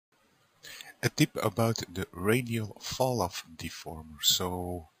A tip about the Radial Falloff Deformer.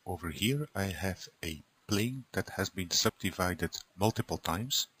 So over here I have a plane that has been subdivided multiple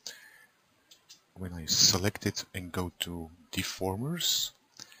times. When I select it and go to Deformers,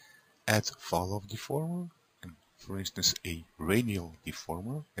 add Falloff Deformer, and for instance a Radial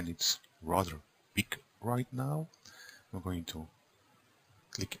Deformer, and it's rather big right now, I'm going to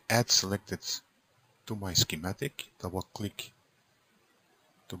click Add Selected to my schematic, double click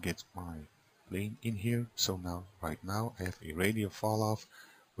to get my plane in here. So now, right now, I have a radial falloff.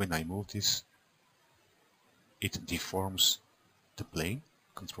 When I move this, it deforms the plane.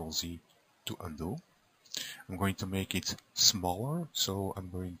 Control Z to undo. I'm going to make it smaller, so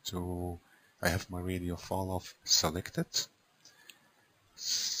I have my radial falloff selected.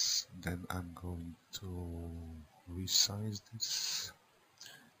 Then I'm going to resize this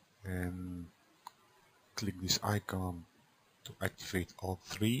and click this icon to activate all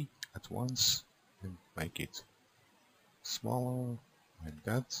three at once and make it smaller like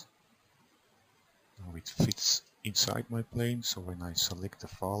that. Now it fits inside my plane, so when I select the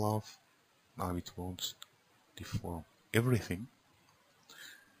falloff, now it won't deform everything.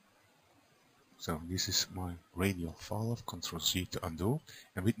 So this is my radial falloff, Ctrl Z to undo.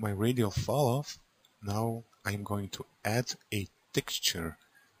 And with my radial falloff, now I'm going to add a texture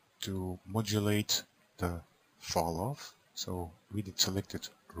to modulate the falloff. So with it selected,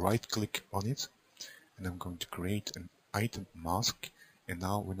 right click on it, and I'm going to create an item mask. And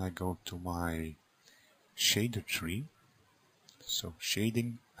now when I go to my shader tree, so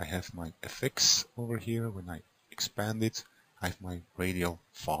shading, I have my effects over here. When I expand it, I have my radial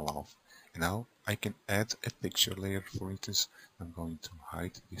falloff. And now I can add a texture layer. For instance, I'm going to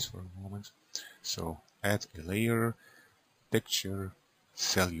hide this for a moment. So add a layer, texture,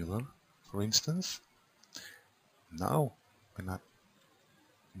 cellular, for instance. Now when I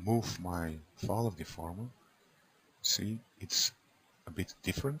move my Falloff Deformer, see, it's a bit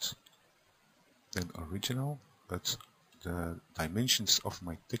different than original, but the dimensions of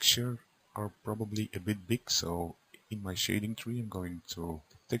my texture are probably a bit big. So in my shading tree, I'm going to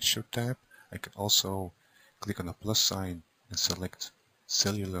the texture tab. I can also click on the plus sign and select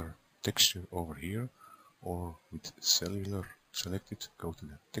cellular texture over here, or with cellular selected, go to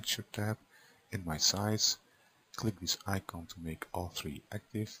the texture tab. In my size, click this icon to make all three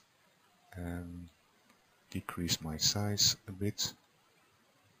active and decrease my size a bit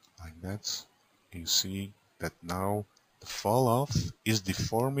like that. You see that now the falloff is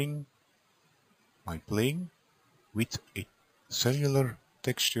deforming my plane with a cellular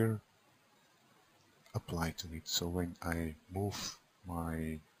texture applied to it. So when I move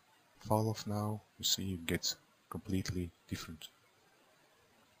my falloff now, you see you get completely different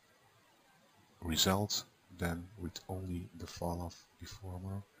result than with only the Falloff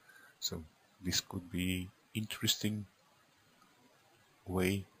Deformer. So this could be interesting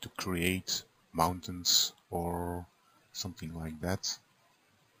way to create mountains or something like that.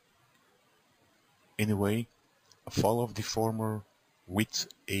 Anyway, a Falloff Deformer with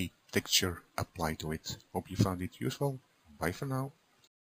a texture applied to it. Hope you found it useful. Bye for now.